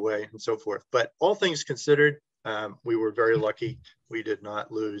throw those away and so forth. But all things considered, we were very lucky. We did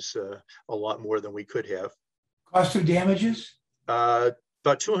not lose a lot more than we could have. Cost of damages? About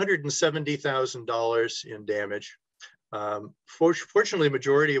 $270,000 in damage. Fortunately, the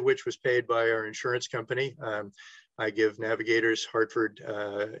majority of which was paid by our insurance company. I give Navigators Hartford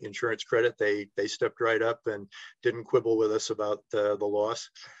insurance credit. They stepped right up and didn't quibble with us about the loss.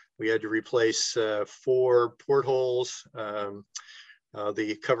 We had to replace 4 portholes,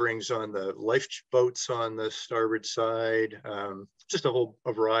 the coverings on the lifeboats on the starboard side, just a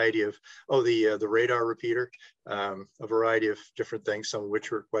variety of, the radar repeater, a variety of different things, some of which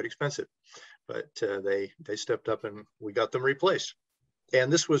were quite expensive. But they stepped up and we got them replaced.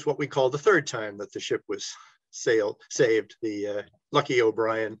 And this was what we call the third time that the ship was saved, the Lucky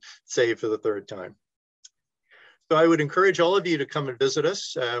O'Brien saved for the third time. So I would encourage all of you to come and visit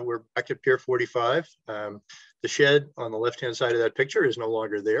us. We're back at Pier 45. The shed on the left-hand side of that picture is no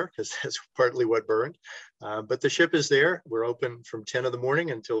longer there because that's partly what burned. But the ship is there. We're open from 10 in the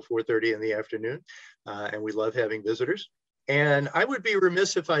morning until 4:30 in the afternoon. And we love having visitors. And I would be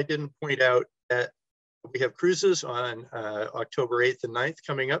remiss if I didn't point out that we have cruises on October 8th and 9th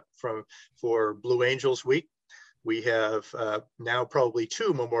coming up for Blue Angels Week. We have now probably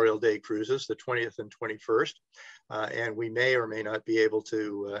 2 Memorial Day cruises, the 20th and 21st. And we may or may not be able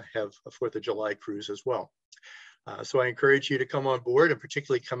to have a 4th of July cruise as well. So I encourage you to come on board and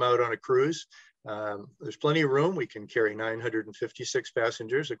particularly come out on a cruise. There's plenty of room. We can carry 956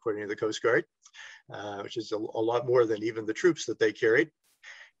 passengers, according to the Coast Guard, which is a lot more than even the troops that they carried.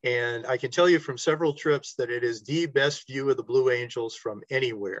 And I can tell you from several trips that it is the best view of the Blue Angels from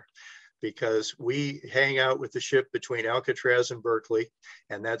anywhere, because we hang out with the ship between Alcatraz and Berkeley,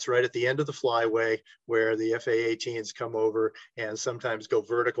 and that's right at the end of the flyway where the FA-18s come over and sometimes go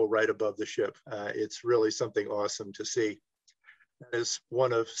vertical right above the ship. It's really something awesome to see. That is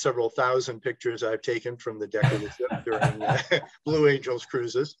one of several thousand pictures I've taken from the deck of the ship during Blue Angels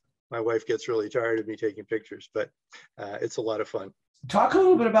cruises. My wife gets really tired of me taking pictures, but it's a lot of fun. Talk a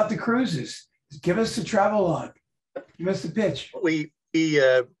little bit about the cruises. Give us the travel log. Give us the pitch. We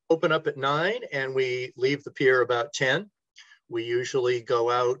open up at 9 and we leave the pier about 10. We usually go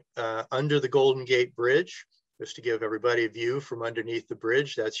out under the Golden Gate Bridge just to give everybody a view from underneath the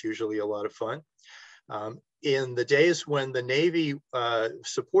bridge. That's usually a lot of fun. In the days when the Navy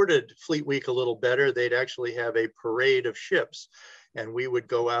supported Fleet Week a little better, they'd actually have a parade of ships. And we would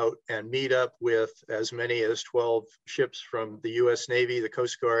go out and meet up with as many as 12 ships from the US Navy, the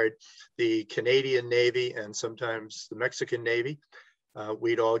Coast Guard, the Canadian Navy, and sometimes the Mexican Navy.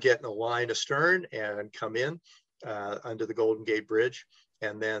 We'd all get in a line astern and come in under the Golden Gate Bridge.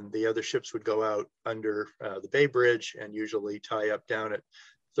 And then the other ships would go out under the Bay Bridge and usually tie up down at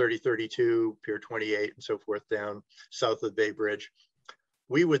 3032, Pier 28, and so forth down south of the Bay Bridge.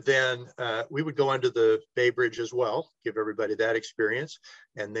 We would then, we would go under the Bay Bridge as well, give everybody that experience.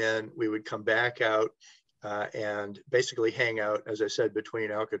 And then we would come back out and basically hang out, as I said,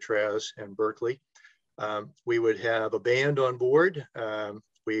 between Alcatraz and Berkeley. We would have a band on board.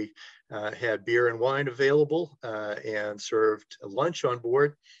 We had beer and wine available and served lunch on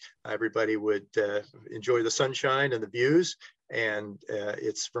board. Everybody would enjoy the sunshine and the views. And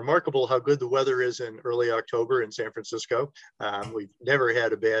it's remarkable how good the weather is in early October in San Francisco. We've never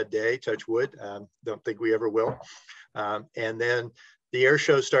had a bad day, touch wood. Don't think we ever will. And then the air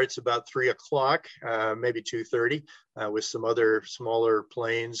show starts about 3 o'clock, maybe 2:30, with some other smaller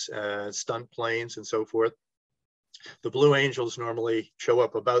planes, stunt planes and so forth. The Blue Angels normally show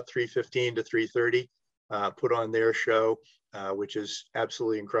up about 3:15 to 3:30, put on their show, which is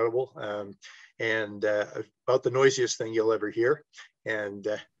absolutely incredible. And about the noisiest thing you'll ever hear. And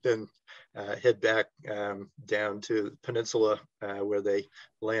then head back down to the peninsula where they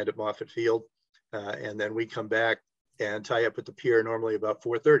land at Moffett Field. And then we come back and tie up at the pier normally about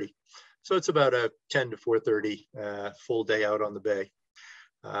 4:30. So it's about a 10 to 4:30 full day out on the bay.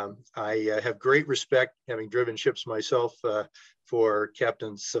 I have great respect, having driven ships myself, for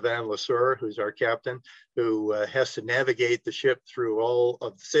Captain Savan Lesueur, who's our captain, who has to navigate the ship through all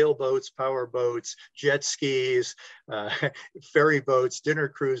of the sailboats, power boats, jet skis, ferry boats, dinner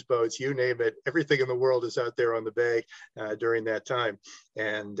cruise boats, you name it. Everything in the world is out there on the bay during that time.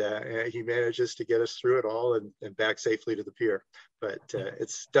 And he manages to get us through it all and back safely to the pier. But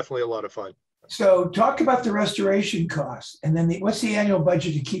it's definitely a lot of fun. So talk about the restoration costs, and then what's the annual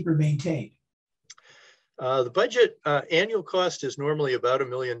budget to keep or maintain? The budget annual cost is normally about $1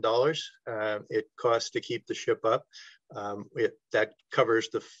 million. It costs to keep the ship up. That covers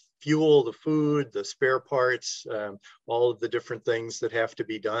the fuel, the food, the spare parts, all of the different things that have to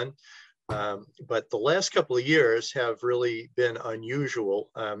be done. But the last couple of years have really been unusual.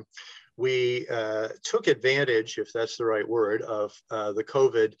 We took advantage, if that's the right word, of the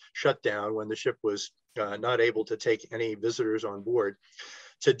COVID shutdown when the ship was not able to take any visitors on board,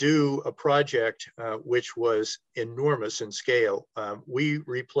 to do a project which was enormous in scale. We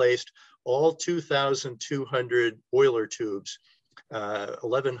replaced all 2,200 boiler tubes,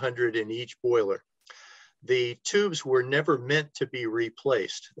 1,100 in each boiler. The tubes were never meant to be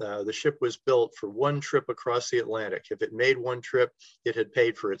replaced. The ship was built for one trip across the Atlantic. If it made one trip, it had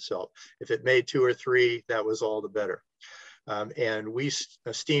paid for itself. If it made 2 or 3, that was all the better. And we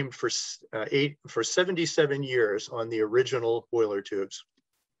steamed for 77 years on the original boiler tubes.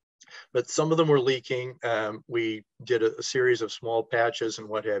 But some of them were leaking. We did a series of small patches and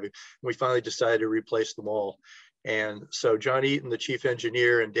what have you. We finally decided to replace them all. And so John Eaton, the chief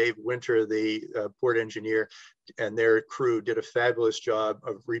engineer, and Dave Winter, the port engineer, and their crew did a fabulous job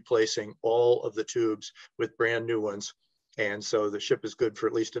of replacing all of the tubes with brand new ones. And so the ship is good for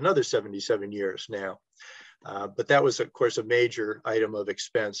at least another 77 years now. But that was, of course, a major item of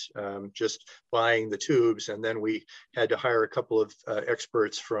expense, just buying the tubes. And then we had to hire a couple of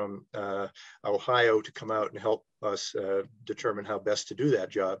experts from Ohio to come out and help us determine how best to do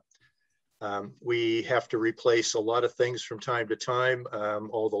that job. We have to replace a lot of things from time to time.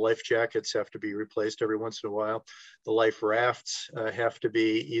 All the life jackets have to be replaced every once in a while. The life rafts have to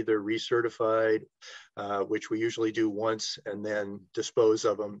be either recertified, which we usually do once, and then dispose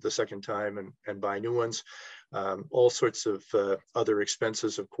of them the second time and buy new ones. All sorts of other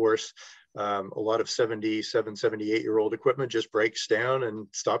expenses, of course. A lot of 77, 78-year-old equipment just breaks down and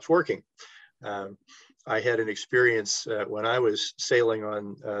stops working. I had an experience when I was sailing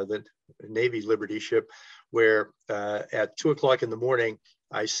on the Navy Liberty ship where at 2 o'clock in the morning,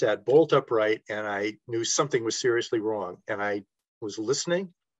 I sat bolt upright and I knew something was seriously wrong. And I was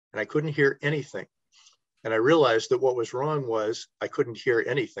listening and I couldn't hear anything. And I realized that what was wrong was I couldn't hear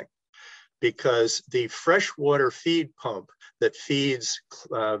anything, because the freshwater feed pump that feeds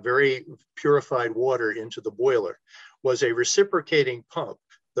very purified water into the boiler was a reciprocating pump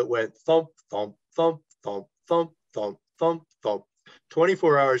that went thump, thump, thump, thump, thump, thump, thump, thump,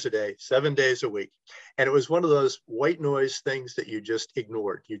 24 hours a day, 7 days a week. And it was one of those white noise things that you just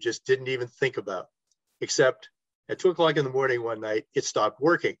ignored. You just didn't even think about, except at 2 o'clock in the morning one night, it stopped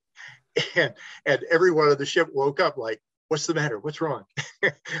working. And everyone on the ship woke up like, what's the matter? What's wrong?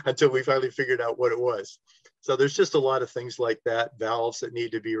 Until we finally figured out what it was. So there's just a lot of things like that, valves that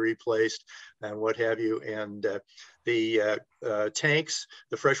need to be replaced and what have you. And the tanks,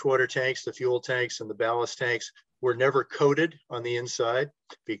 the freshwater tanks, the fuel tanks, and the ballast tanks were never coated on the inside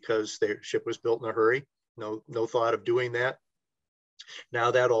because the ship was built in a hurry. No thought of doing that.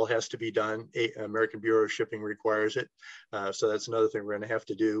 Now that all has to be done. American Bureau of Shipping requires it. So that's another thing we're going to have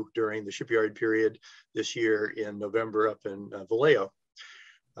to do during the shipyard period this year in November up in Vallejo.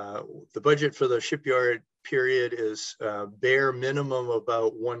 The budget for the shipyard period is bare minimum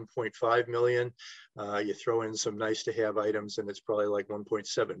about 1.5 million. You throw in some nice to have items and it's probably like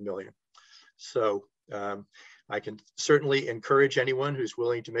 1.7 million. So I can certainly encourage anyone who's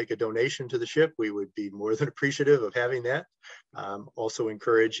willing to make a donation to the ship. We would be more than appreciative of having that. Also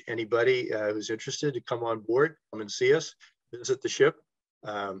encourage anybody who's interested to come on board, come and see us, visit the ship.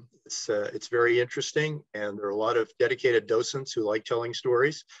 It's very interesting, and there are a lot of dedicated docents who like telling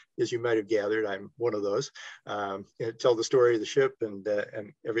stories. As you might have gathered, I'm one of those. Tell the story of the ship and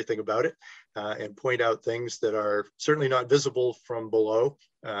everything about it, and point out things that are certainly not visible from below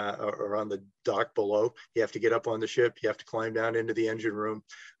or on the dock below. You have to get up on the ship, you have to climb down into the engine room,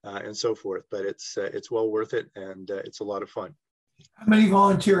 and so forth. But it's well worth it, and it's a lot of fun. How many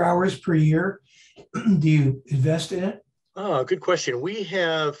volunteer hours per year do you invest in it? Oh, good question. We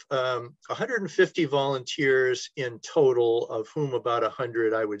have 150 volunteers in total, of whom about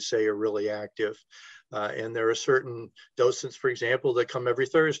 100, I would say, are really active. And there are certain docents, for example, that come every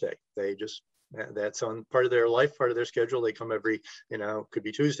Thursday. They just That's on part of their life, part of their schedule. They come every, could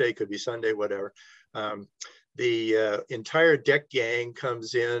be Tuesday, could be Sunday, whatever. The entire deck gang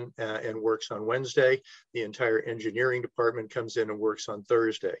comes in and works on Wednesday. The entire engineering department comes in and works on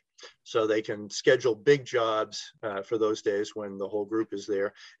Thursday. So they can schedule big jobs for those days when the whole group is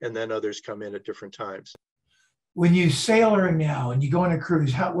there, and then others come in at different times. When you sailing now and you go on a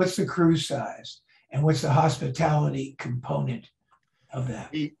cruise, what's the cruise size and what's the hospitality component of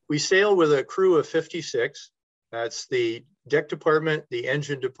that? We sail with a crew of 56. That's the deck department, the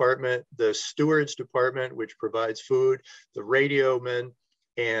engine department, the stewards department, which provides food, the radio men,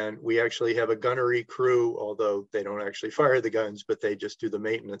 and we actually have a gunnery crew, although they don't actually fire the guns, but they just do the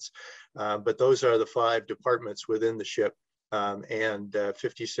maintenance. But those are the 5 departments within the ship, and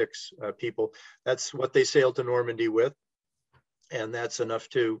 56 people. That's what they sailed to Normandy with. And that's enough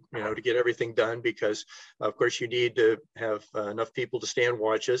to, to get everything done, because of course you need to have enough people to stand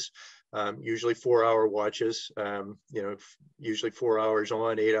watches, usually 4-hour watches, usually 4 hours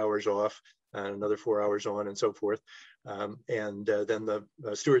on, 8 hours off, and another 4 hours on, and so forth. Then the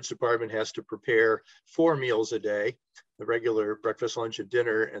stewards department has to prepare 4 meals a day, the regular breakfast, lunch, and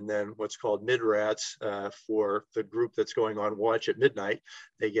dinner, and then what's called mid-rats for the group that's going on watch at midnight.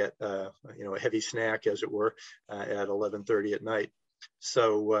 They get a heavy snack, as it were, at 11:30 at night.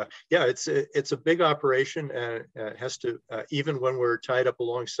 So yeah, it's a big operation, and it has to, even when we're tied up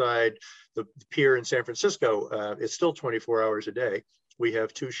alongside the pier in San Francisco, it's still 24 hours a day. We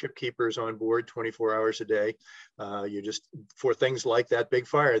have 2 ship keepers on board 24 hours a day. For things like that big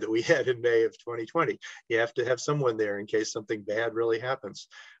fire that we had in May of 2020, you have to have someone there in case something bad really happens,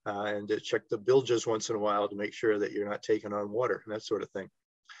 and to check the bilges once in a while to make sure that you're not taking on water and that sort of thing.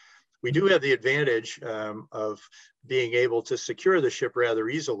 We do have the advantage of being able to secure the ship rather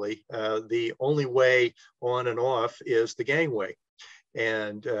easily. The only way on and off is the gangway.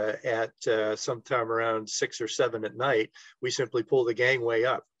 And at sometime around 6 or 7 at night, we simply pull the gangway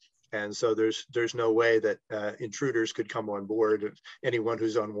up. And so there's no way that intruders could come on board, anyone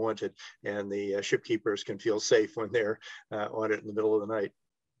who's unwanted, and the ship keepers can feel safe when they're on it in the middle of the night.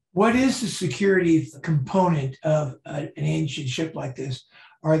 What is the security component of an ancient ship like this?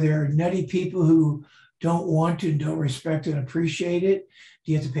 Are there nutty people who don't want to and don't respect and appreciate it?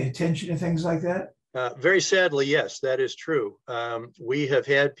 Do you have to pay attention to things like that? Very sadly, yes, that is true. We have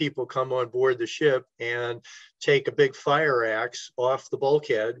had people come on board the ship and take a big fire axe off the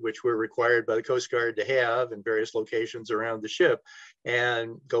bulkhead, which we're required by the Coast Guard to have in various locations around the ship,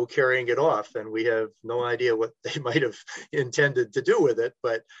 and go carrying it off. And we have no idea what they might have intended to do with it.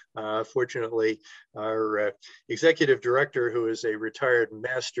 But fortunately, our executive director, who is a retired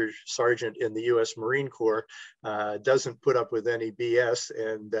master sergeant in the U.S. Marine Corps, doesn't put up with any BS,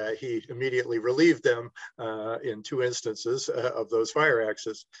 and he immediately relieved them in 2 instances of those fire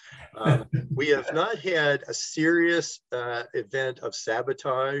axes. We have not had a serious event of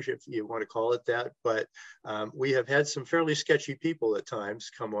sabotage, if you want to call it that, but we have had some fairly sketchy people at times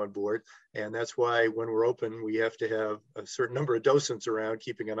come on board, and that's why when we're open, we have to have a certain number of docents around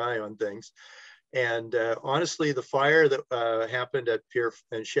keeping an eye on things. And honestly, the fire that happened at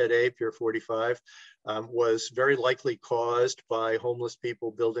Shed A, Pier 45, was very likely caused by homeless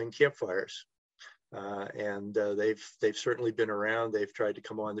people building campfires. And they've certainly been around. They've tried to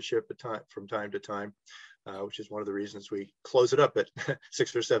come on the ship from time to time, which is one of the reasons we close it up at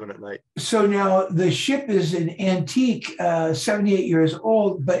 6 or 7 at night. So now the ship is an antique, 78 years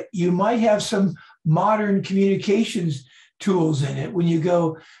old, but you might have some modern communications tools in it. When you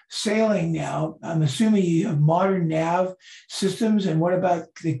go sailing now, I'm assuming you have modern nav systems. And what about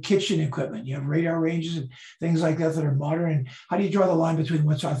the kitchen equipment? You have radar ranges and things like that are modern. And how do you draw the line between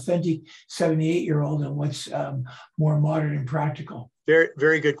what's authentic 78-year-old and what's more modern and practical? Very,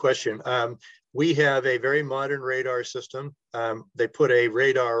 very good question. We have a very modern radar system. They put a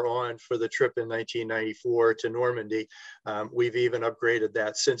radar on for the trip in 1994 to Normandy. We've even upgraded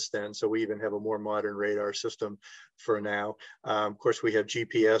that since then. So we even have a more modern radar system for now. Of course, we have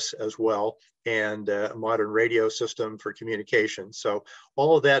GPS as well, and a modern radio system for communication. So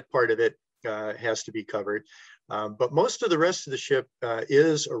all of that part of it has to be covered. But most of the rest of the ship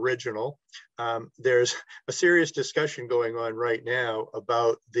is original. There's a serious discussion going on right now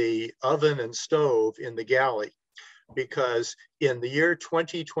about the oven and stove in the galley, because in the year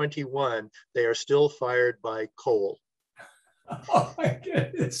 2021, they are still fired by coal. Oh my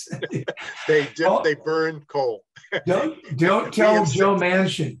goodness. They burn coal. Don't tell Joe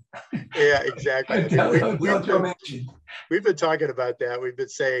Manchin. Yeah, exactly. Don't tell Joe Manchin. We've been talking about that. We've been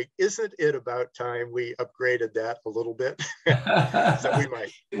saying, isn't it about time we upgraded that a little bit? So we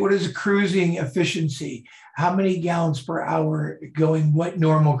might. What is cruising efficiency? How many gallons per hour going what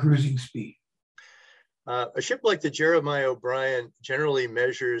normal cruising speed? A ship like the Jeremiah O'Brien generally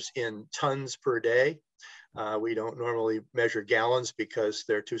measures in tons per day. We don't normally measure gallons because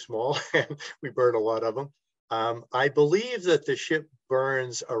they're too small and we burn a lot of them. I believe that the ship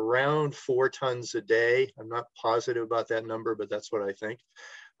burns around 4 tons a day. I'm not positive about that number, but that's what I think.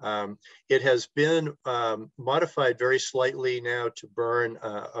 It has been modified very slightly now to burn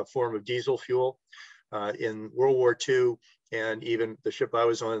a form of diesel fuel. In World War II, and even the ship I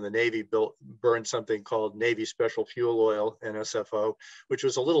was on in the Navy burned something called Navy Special Fuel Oil, NSFO, which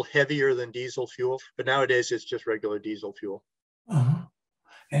was a little heavier than diesel fuel, but nowadays it's just regular diesel fuel. Uh-huh.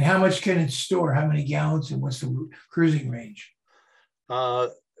 And how much can it store? How many gallons, and what's the cruising range?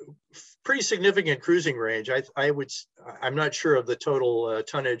 Pretty significant cruising range. I'm not sure of the total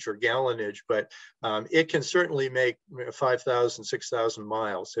tonnage or gallonage, but it can certainly make 5,000, 6,000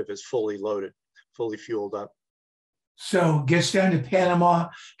 miles if it's fully loaded, fully fueled up. So gets down to Panama,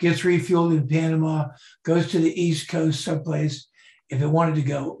 gets refueled in Panama, goes to the East Coast someplace if it wanted to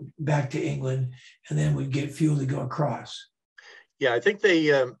go back to England, and then would get fuel to go across. Yeah, I think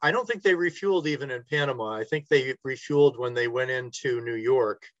I don't think they refueled even in Panama. I think they refueled when they went into New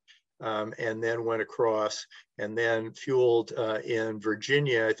York and then went across, and then fueled in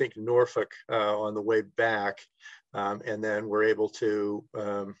Virginia, I think Norfolk on the way back. And then we're able to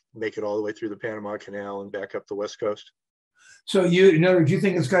make it all the way through the Panama Canal and back up the West Coast. So in other words, you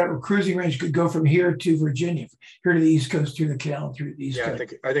think it's got a cruising range could go from here to Virginia, here to the East Coast, through the canal, through the East Coast? Yeah,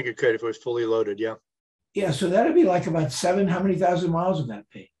 I think it could if it was fully loaded, yeah. Yeah, so that'd be like about how many thousand miles would that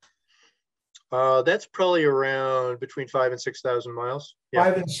be? That's probably around between 5,000 and 6,000 miles. Yeah.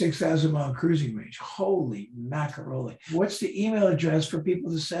 5,000 and 6,000 mile cruising range. Holy macaroni. What's the email address for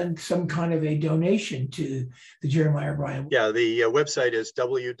people to send some kind of a donation to the Jeremiah O'Brien? Yeah, the website is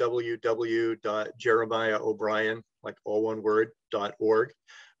www.jeremiahobrien, like all one word, .org.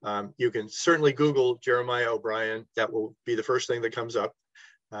 You can certainly Google Jeremiah O'Brien. That will be the first thing that comes up.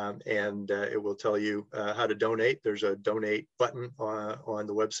 And it will tell you how to donate. There's a donate button on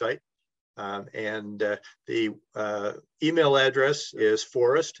the website. The email address is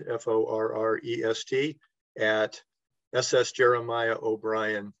Forrest, Forrest, at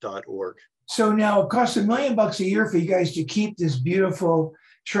ssjeremiahobrien.org. So now it costs $1 million a year for you guys to keep this beautiful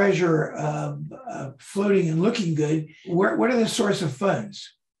treasure floating and looking good. What are the source of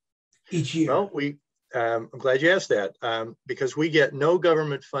funds each year? Well, I'm glad you asked that because we get no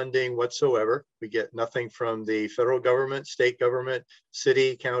government funding whatsoever. We get nothing from the federal government, state government,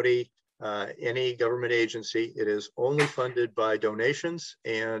 city, county, any government agency. It is only funded by donations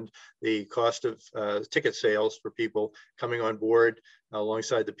and the cost of ticket sales for people coming on board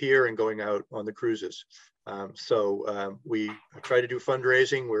alongside the pier and going out on the cruises. We try to do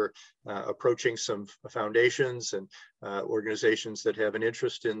fundraising. We're approaching some foundations and organizations that have an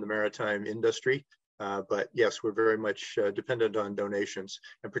interest in the maritime industry. But yes, we're very much dependent on donations,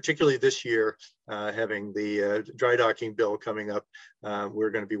 and particularly this year, having the dry docking bill coming up, we're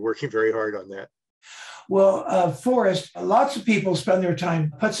going to be working very hard on that. Well, Forrest, lots of people spend their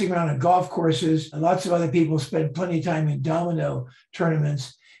time putzing around on golf courses, and lots of other people spend plenty of time in domino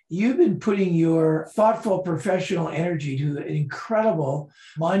tournaments. You've been putting your thoughtful professional energy to an incredible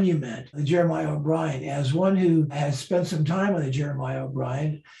monument, the Jeremiah O'Brien. As one who has spent some time on the Jeremiah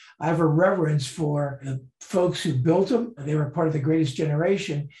O'Brien, I have a reverence for the folks who built them. They were part of the greatest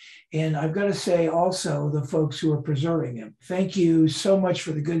generation. And I've got to say also the folks who are preserving them. Thank you so much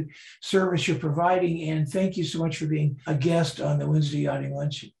for the good service you're providing. And thank you so much for being a guest on the Wednesday Yachting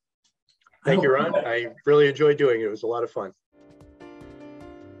Luncheon. Thank you, Ron. I really enjoyed doing it. It was a lot of fun.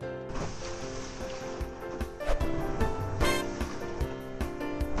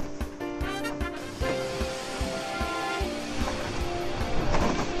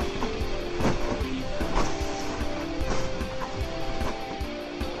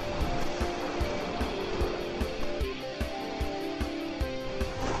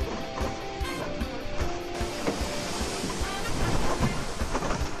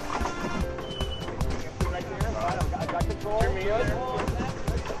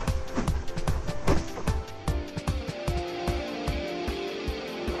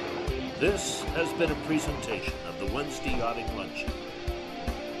 This has been a presentation of the Wednesday Yachting Luncheon.